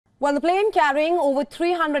Well, the plane carrying over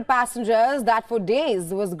 300 passengers that for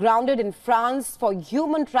days was grounded in France for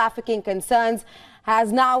human trafficking concerns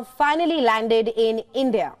has now finally landed in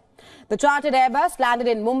India. The chartered Airbus landed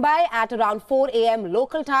in Mumbai at around 4 a.m.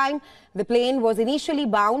 local time. The plane was initially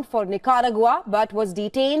bound for Nicaragua but was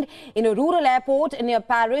detained in a rural airport near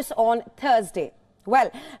Paris on Thursday.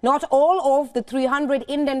 Well, not all of the 300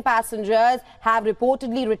 Indian passengers have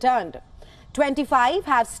reportedly returned. 25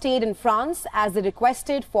 have stayed in France as they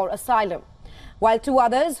requested for asylum, while 2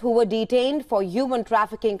 others who were detained for human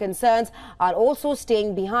trafficking concerns are also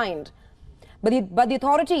staying behind. But the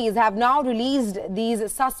authorities have now released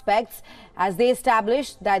these suspects as they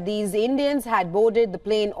established that these Indians had boarded the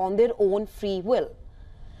plane on their own free will.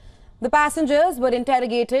 The passengers were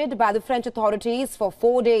interrogated by the French authorities for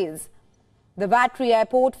 4 days. The Vatry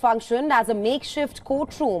airport functioned as a makeshift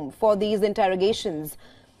courtroom for these interrogations.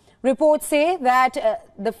 Reports say that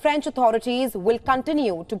the French authorities will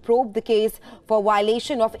continue to probe the case for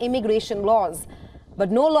violation of immigration laws,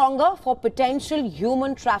 but no longer for potential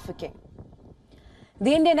human trafficking.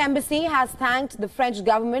 The Indian embassy has thanked the French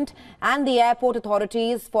government and the airport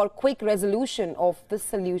authorities for quick resolution of the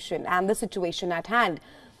solution and the situation at hand,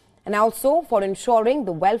 and also for ensuring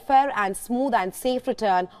the welfare and smooth and safe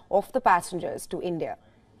return of the passengers to India.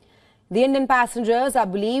 The Indian passengers are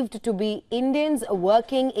believed to be Indians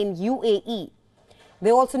working in UAE.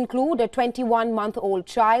 They also include a 21-month-old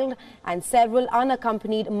child and several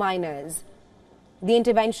unaccompanied minors. The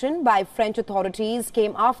intervention by French authorities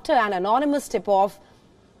came after an anonymous tip-off.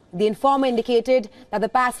 The informer indicated that the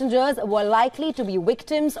passengers were likely to be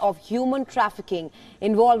victims of human trafficking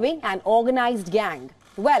involving an organized gang.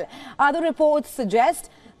 Well, other reports suggest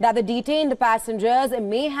that the detained passengers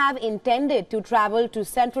may have intended to travel to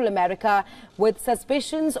Central America with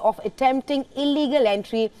suspicions of attempting illegal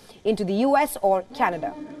entry into the US or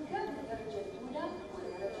Canada.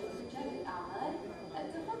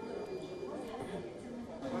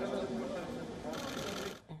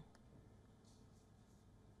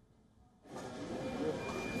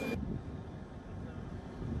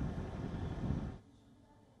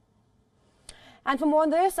 And for more on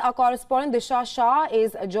this, our correspondent Disha Shah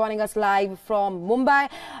is joining us live from Mumbai.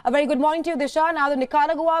 A very good morning to you, Disha. Now, the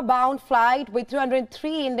Nicaragua-bound flight with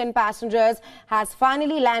 303 Indian passengers has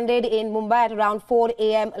finally landed in Mumbai at around 4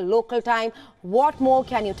 a.m. local time. What more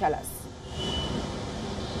can you tell us?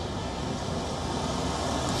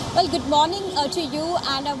 Well, good morning to you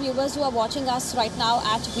and our viewers who are watching us right now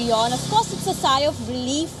at WION. Of course, it's a sigh of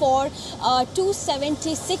relief for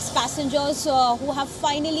 276 passengers who have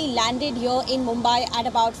finally landed here in Mumbai at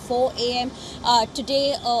about 4 a.m.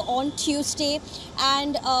 Today on Tuesday.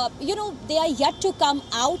 And, they are yet to come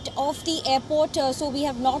out of the airport. So we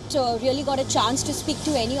have not really got a chance to speak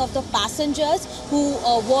to any of the passengers who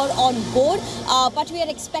were on board. But we are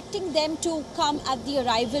expecting them to come at the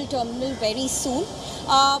arrival terminal very soon.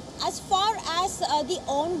 As far as the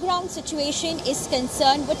on-ground situation is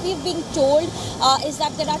concerned, what we've been told is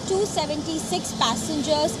that there are 276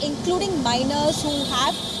 passengers, including minors, who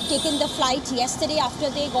have taken the flight yesterday after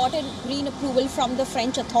they got a green approval from the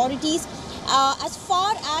French authorities. As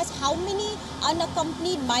far as how many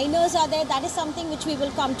unaccompanied minors are there, that is something which we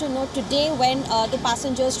will come to know today when the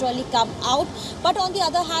passengers really come out. But on the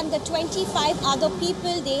other hand, the 25 other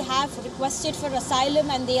people, they have requested for asylum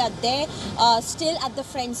and they are there still at the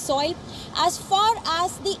French soil. As far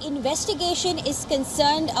as the investigation is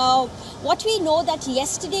concerned, what we know that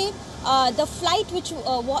yesterday the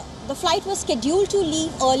flight was scheduled to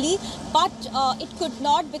leave early, but it could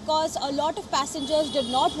not because a lot of passengers did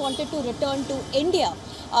not wanted to return to India.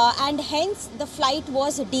 And hence the flight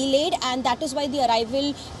was delayed, and that is why the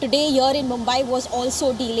arrival today here in Mumbai was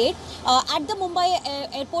also delayed. At the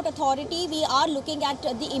Mumbai Airport Authority, we are looking at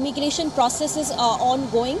the immigration processes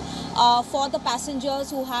ongoing for the passengers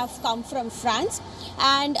who have come from France.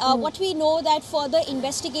 And what we know that further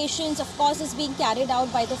investigations, of course, is being carried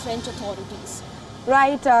out by the French authorities.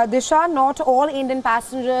 Right, Disha, not all Indian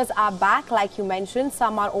passengers are back, like you mentioned.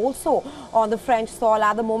 Some are also on the French soil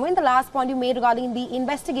at the moment. The last point you made regarding the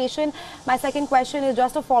investigation, my second question is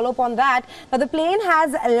just a follow-up on that. Now, the plane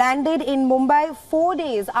has landed in Mumbai 4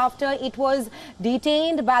 days after it was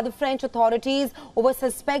detained by the French authorities over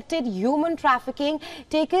suspected human trafficking.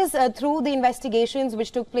 Take us through the investigations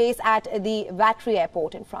which took place at the Vatry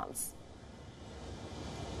airport in France.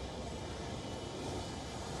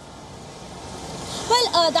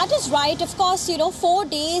 Well, that is right. Of course, 4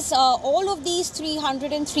 days, all of these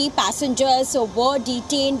 303 passengers were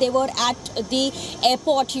detained. They were at the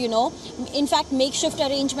airport, In fact, makeshift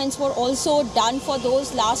arrangements were also done for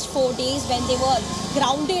those last 4 days when they were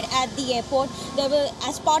grounded at the airport. They were,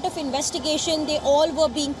 as part of investigation, they all were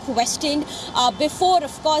being questioned before,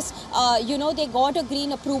 of course, they got a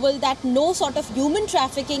green approval that no sort of human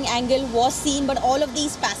trafficking angle was seen, but all of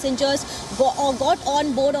these passengers got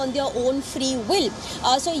on board on their own free will.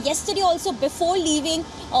 So yesterday also, before leaving,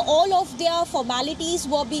 all of their formalities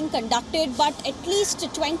were being conducted, but at least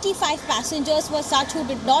 25 passengers were such who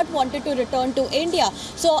did not want to return to India.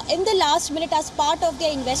 So in the last minute, as part of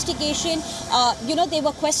their investigation, they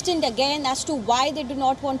were questioned again as to why they do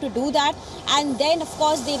not want to do that. And then, of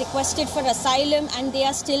course, they requested for asylum, and they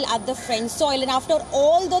are still at the French soil. And after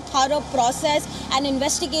all the thorough process and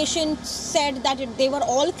investigation said that they were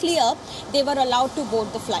all clear, they were allowed to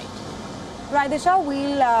board the flight. Right, Disha,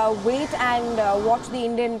 we'll wait and watch the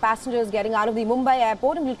Indian passengers getting out of the Mumbai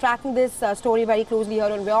airport, and we'll tracking this story very closely here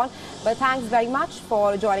on WION. But thanks very much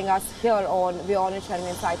for joining us here on WION and sharing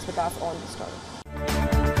insights with us on the story.